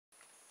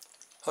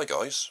Hi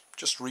guys,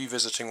 just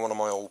revisiting one of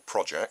my old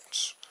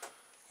projects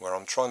where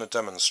I'm trying to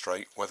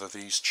demonstrate whether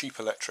these cheap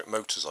electric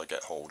motors I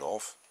get hold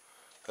of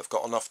have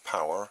got enough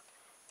power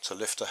to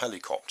lift a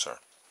helicopter,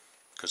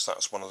 because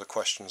that's one of the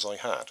questions I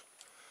had.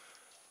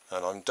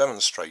 And I'm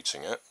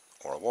demonstrating it,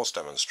 or I was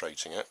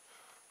demonstrating it,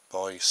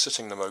 by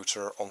sitting the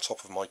motor on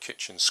top of my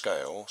kitchen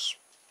scales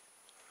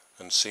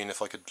and seeing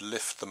if I could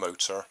lift the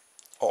motor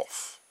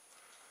off.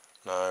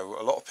 Now,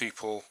 a lot of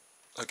people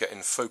are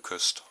getting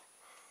focused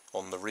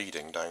on the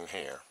reading down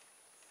here,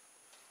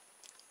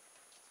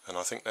 and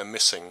I think they're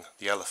missing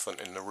the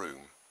elephant in the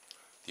room.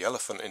 The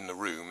elephant in the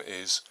room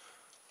is,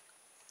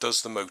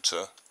 does the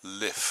motor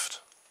lift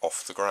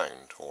off the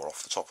ground or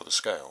off the top of the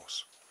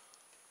scales?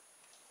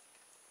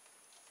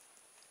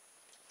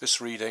 This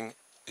reading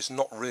is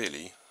not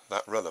really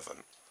that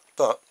relevant,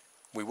 but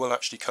we will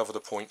actually cover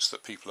the points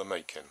that people are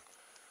making.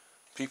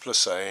 People are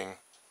saying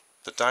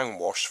the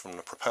downwash from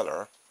the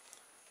propeller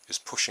is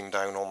pushing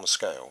down on the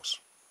scales,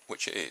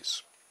 which it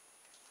is.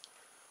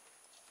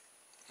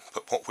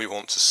 But what we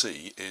want to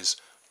see is,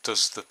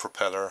 does the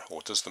propeller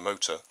or does the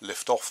motor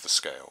lift off the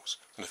scales?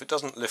 And if it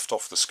doesn't lift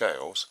off the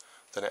scales,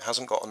 then it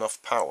hasn't got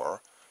enough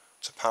power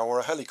to power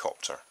a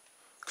helicopter,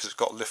 because it's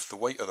got to lift the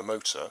weight of the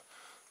motor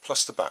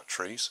plus the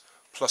batteries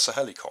plus a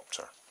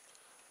helicopter.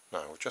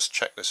 Now we'll just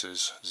check this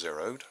is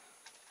zeroed.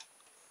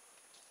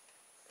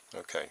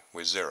 Okay,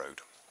 we're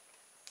zeroed.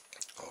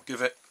 I'll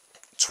give it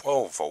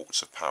 12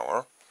 volts of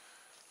power,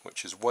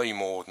 which is way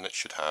more than it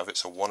should have.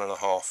 It's a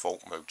 1.5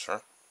 volt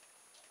motor.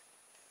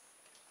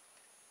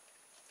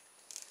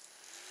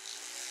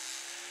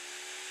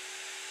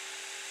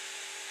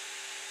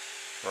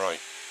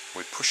 Right,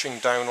 we're pushing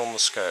down on the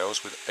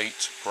scales with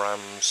 8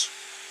 grams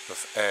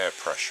of air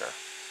pressure.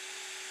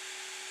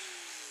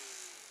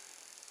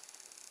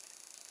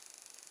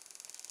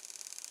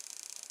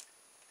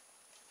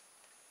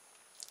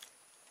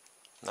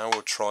 Now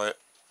we'll try it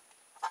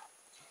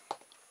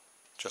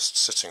just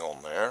sitting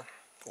on there.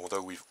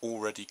 Although we've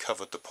already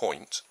covered the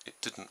point, it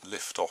didn't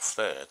lift off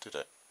there, did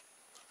it?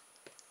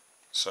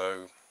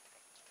 So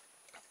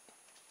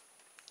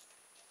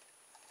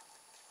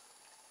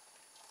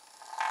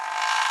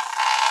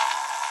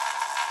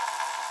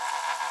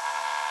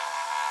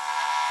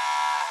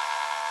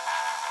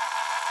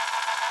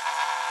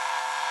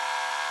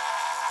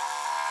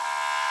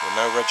we're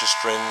now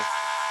registering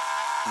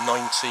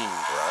 19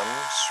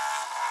 grams.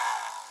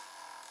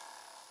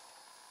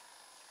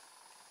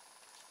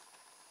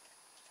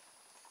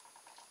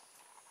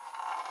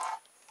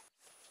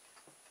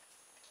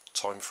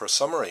 Time for a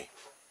summary.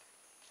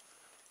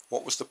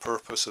 What was the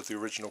purpose of the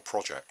original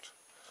project?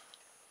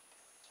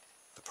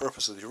 The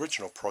purpose of the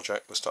original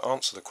project was to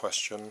answer the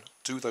question,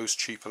 do those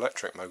cheap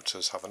electric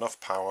motors have enough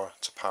power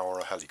to power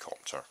a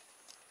helicopter?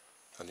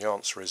 And the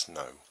answer is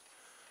no.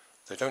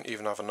 They don't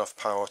even have enough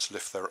power to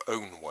lift their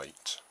own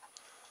weight,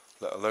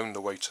 let alone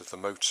the weight of the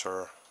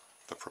motor,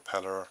 the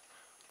propeller,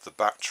 the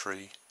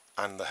battery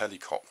and the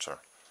helicopter.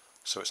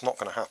 So it's not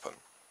going to happen.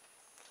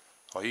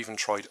 I even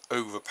tried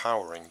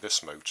overpowering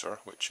this motor,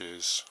 which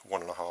is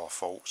 1.5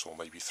 volts or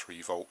maybe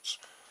 3 volts,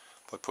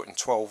 by putting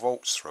 12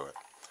 volts through it,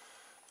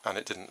 and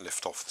it didn't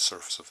lift off the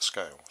surface of the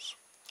scales.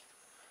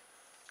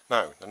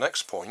 Now, the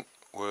next point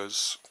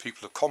was,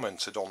 people have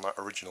commented on that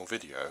original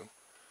video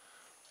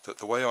that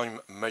the way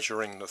I'm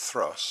measuring the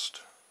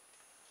thrust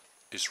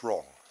is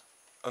wrong.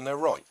 And they're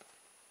right,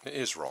 it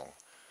is wrong.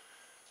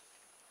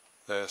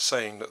 They're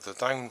saying that the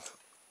down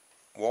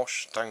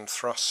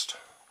thrust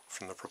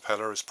from the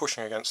propeller is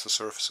pushing against the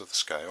surface of the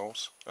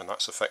scales, and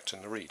that's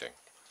affecting the reading.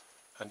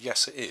 And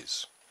yes, it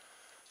is.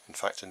 In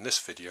fact, in this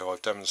video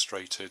I've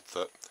demonstrated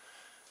that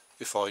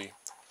if I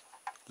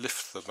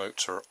lift the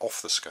motor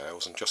off the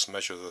scales and just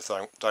measure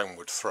the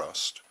downward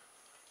thrust,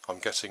 I'm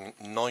getting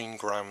 9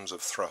 grams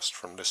of thrust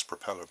from this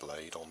propeller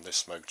blade on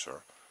this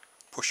motor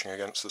pushing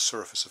against the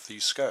surface of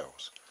these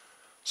scales.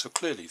 So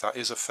clearly that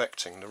is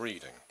affecting the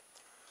reading.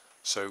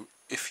 So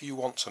if you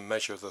want to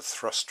measure the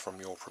thrust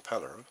from your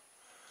propeller,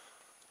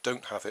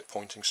 don't have it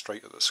pointing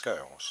straight at the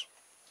scales.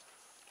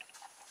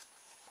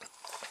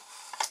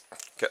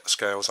 Get the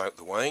scales out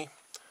the way,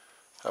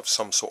 have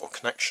some sort of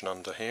connection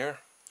under here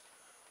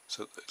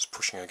so that it's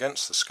pushing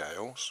against the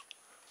scales,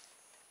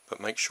 but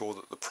make sure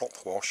that the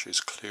prop wash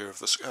is clear of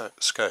the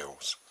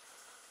scales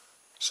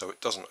so it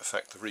doesn't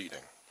affect the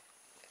reading.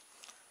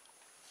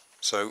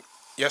 So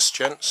yes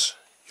gents,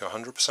 you're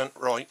 100%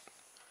 right.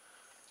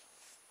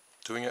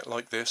 Doing it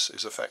like this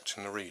is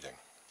affecting the reading.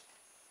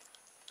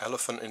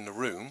 Elephant in the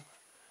room.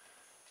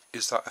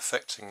 Is that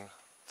affecting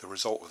the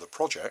result of the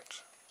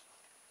project?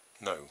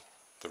 No.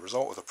 The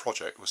result of the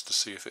project was to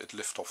see if it would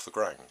lift off the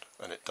ground,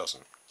 and it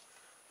doesn't.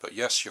 But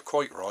yes, you're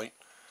quite right,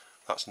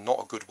 that's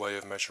not a good way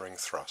of measuring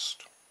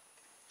thrust.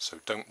 So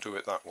don't do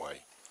it that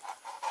way.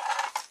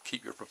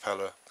 Keep your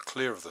propeller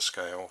clear of the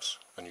scales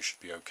and you should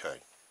be okay.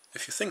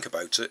 If you think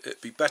about it,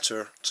 it'd be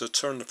better to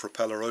turn the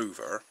propeller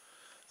over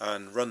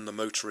and run the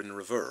motor in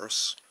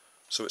reverse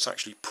so it's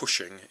actually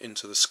pushing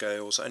into the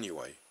scales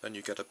anyway, then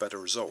you get a better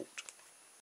result.